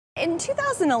In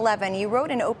 2011, you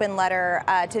wrote an open letter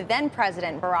to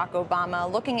then-President Barack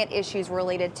Obama looking at issues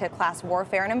related to class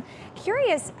warfare. And I'm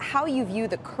curious how you view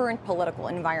the current political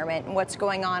environment and what's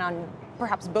going on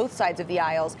perhaps both sides of the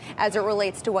aisles as it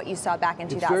relates to what you saw back in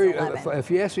 2011.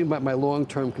 If you ask me about my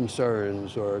long-term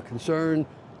concerns, or concern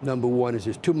number one is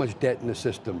there's too much debt in the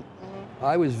system.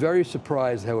 I was very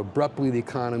surprised how abruptly the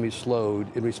economy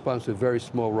slowed in response to a very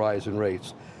small rise in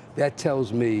rates. That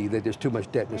tells me that there's too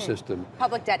much debt in the system.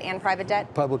 Public debt and private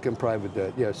debt? Public and private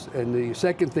debt, yes. And the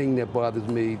second thing that bothers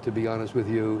me, to be honest with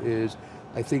you, is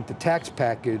I think the tax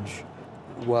package,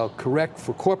 while correct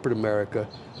for corporate America,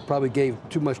 probably gave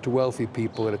too much to wealthy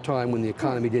people at a time when the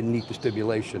economy didn't need the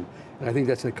stimulation. And I think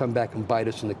that's going to come back and bite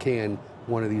us in the can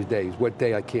one of these days. What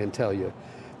day, I can't tell you.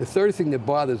 The third thing that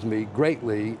bothers me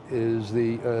greatly is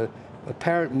the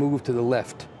apparent move to the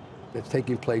left that's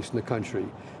taking place in the country,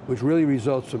 which really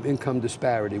results from income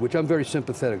disparity, which I'm very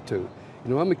sympathetic to. You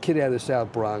know, I'm a kid out of the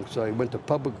South Bronx. I went to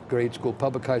public grade school,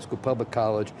 public high school, public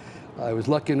college. I was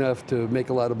lucky enough to make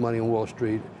a lot of money on Wall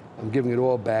Street. I'm giving it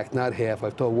all back, not half.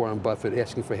 I've told Warren Buffett,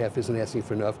 asking for half isn't asking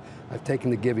for enough. I've taken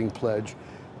the giving pledge.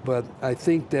 But I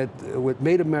think that what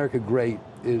made America great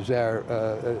is our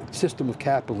system of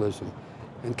capitalism.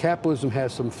 And capitalism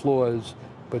has some flaws,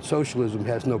 but socialism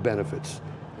has no benefits.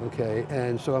 Okay,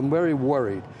 and so I'm very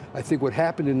worried. I think what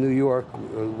happened in New York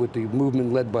with the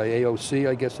movement led by AOC,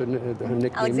 I guess her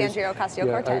nickname Alexandria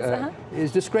Ocasio-Cortez,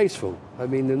 is disgraceful. I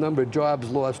mean, the number of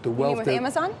jobs lost, the wealth. You mean with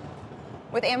Amazon?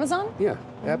 With Amazon? Yeah,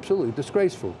 absolutely.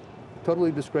 Disgraceful.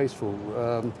 Totally disgraceful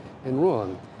and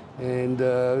wrong. And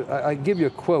I give you a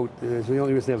quote. It's the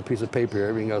only reason I have a piece of paper here.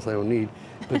 Everything else I don't need.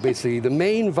 But basically, the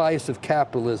main vice of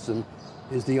capitalism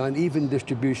is the uneven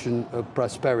distribution of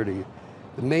prosperity.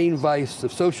 The main vice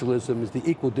of socialism is the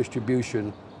equal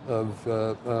distribution of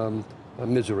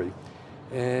misery.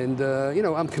 And, you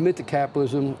know, I'm committed to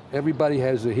capitalism. Everybody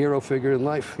has a hero figure in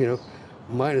life, you know.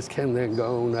 Mine is Ken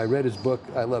Langone. I read his book,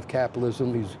 I Love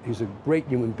Capitalism. He's a great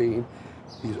human being.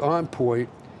 He's on point.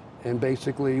 And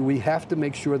basically, we have to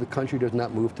make sure the country does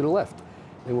not move to the left.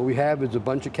 And what we have is a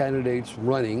bunch of candidates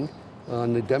running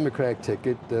on the Democratic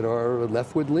ticket that are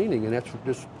leftward leaning. And that's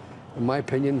just, in my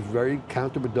opinion, very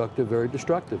counterproductive, very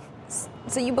destructive.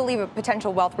 So you believe a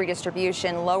potential wealth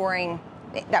redistribution, lowering,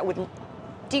 that would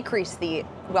decrease the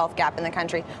wealth gap in the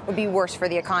country, would be worse for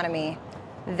the economy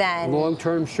than... Long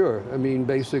term, sure. I mean,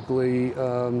 basically,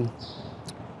 there's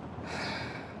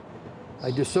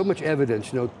so much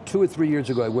evidence. You know, 2 or 3 years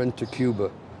ago, I went to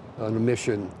Cuba on a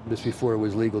mission, just before it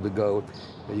was legal to go.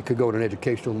 You could go on an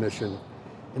educational mission.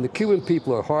 And the Cuban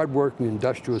people are hardworking,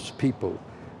 industrious people.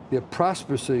 They're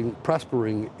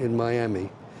prospering in Miami.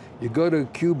 You go to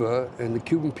Cuba, and the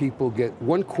Cuban people get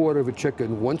 1/4 of a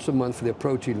chicken once a month for their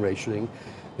protein rationing.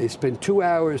 They spend 2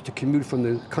 hours to commute from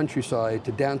the countryside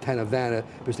to downtown Havana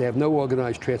because they have no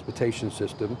organized transportation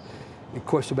system. It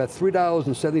costs about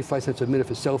 $3.75 a minute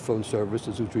for cell phone service,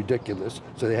 which is ridiculous.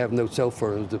 So they have no cell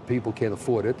phones, the people can't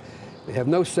afford it. They have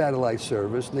no satellite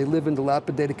service, and they live in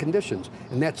dilapidated conditions.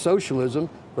 And that's socialism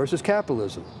versus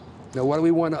capitalism. Now, why do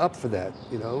we want to up for that?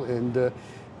 You know, and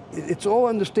it's all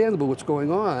understandable what's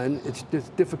going on. It's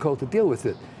just difficult to deal with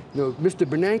it. You know, Mr.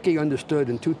 Bernanke understood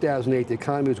in 2008 the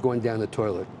economy was going down the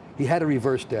toilet. He had to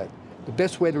reverse that. The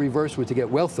best way to reverse was to get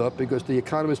wealth up, because the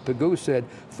economist Pagou said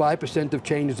 5% of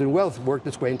changes in wealth worked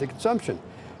its way into consumption.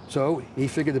 So he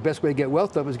figured the best way to get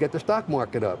wealth up is get the stock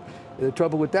market up. And the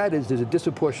trouble with that is there's a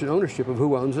disproportionate ownership of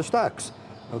who owns the stocks.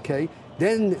 Okay?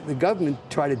 Then the government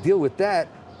tried to deal with that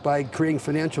by creating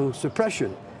financial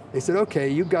suppression. They said, okay,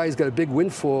 you guys got a big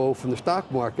windfall from the stock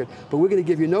market, but we're going to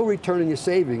give you no return on your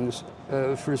savings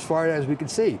for as far as we can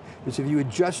see. Because if you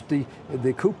adjust the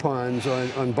coupons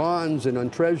on bonds and on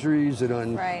treasuries and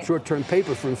on short-term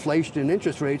paper for inflation and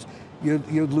interest rates,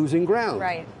 you're losing ground.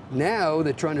 Right. Now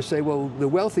they're trying to say, well, the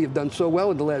wealthy have done so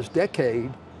well in the last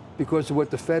decade because of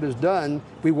what the Fed has done,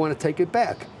 we want to take it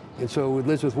back. And so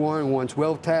Elizabeth Warren wants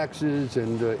wealth taxes,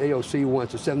 and AOC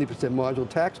wants a 70% marginal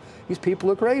tax. These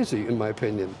people are crazy, in my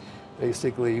opinion.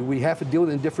 Basically, we have to deal with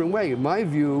it in a different way. My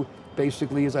view,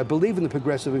 basically, is I believe in the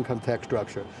progressive income tax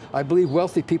structure. I believe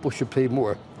wealthy people should pay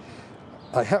more.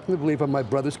 I happen to believe I'm my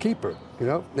brother's keeper. You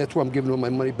know, that's why I'm giving all my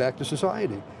money back to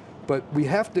society. But we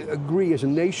have to agree as a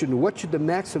nation, what should the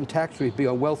maximum tax rate be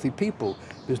on wealthy people?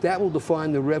 Because that will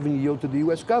define the revenue yield to the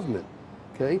U.S. government.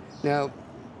 Okay? Now,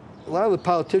 a lot of the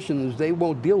politicians, they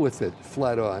won't deal with it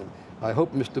flat on. I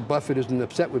hope Mr. Buffett isn't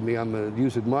upset with me. I'm a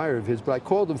huge admirer of his, but I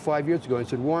called him 5 years ago and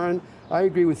said, Warren, I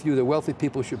agree with you that wealthy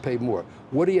people should pay more.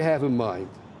 What do you have in mind?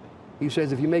 He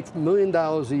says, if you make $1 million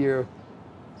a year,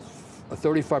 a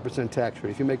 35% tax rate.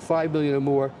 If you make $5 million or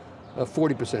more, a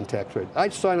 40% tax rate.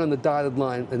 I'd sign on the dotted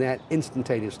line and that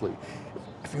instantaneously.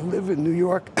 If you live in New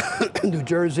York, New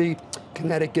Jersey,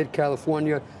 Connecticut,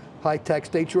 California, high-tax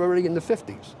states, you're already in the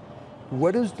 50s.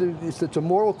 What is it's a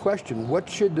moral question. What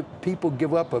should the people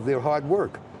give up of their hard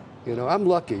work? You know, I'm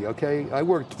lucky, okay? I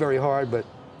worked very hard, but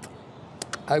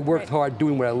I worked hard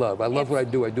doing what I love. I love what I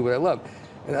do what I love.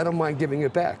 And I don't mind giving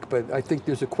it back, but I think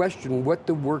there's a question what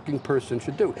the working person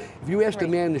should do. If you asked a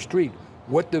man in the street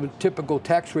what the typical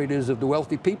tax rate is of the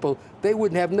wealthy people, they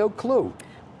wouldn't have no clue.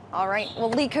 All right. Well,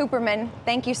 Lee Cooperman,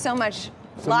 thank you so much.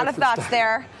 A lot of thoughts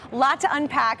there. A lot to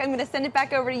unpack. I'm going to send it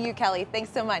back over to you, Kelly.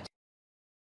 Thanks so much.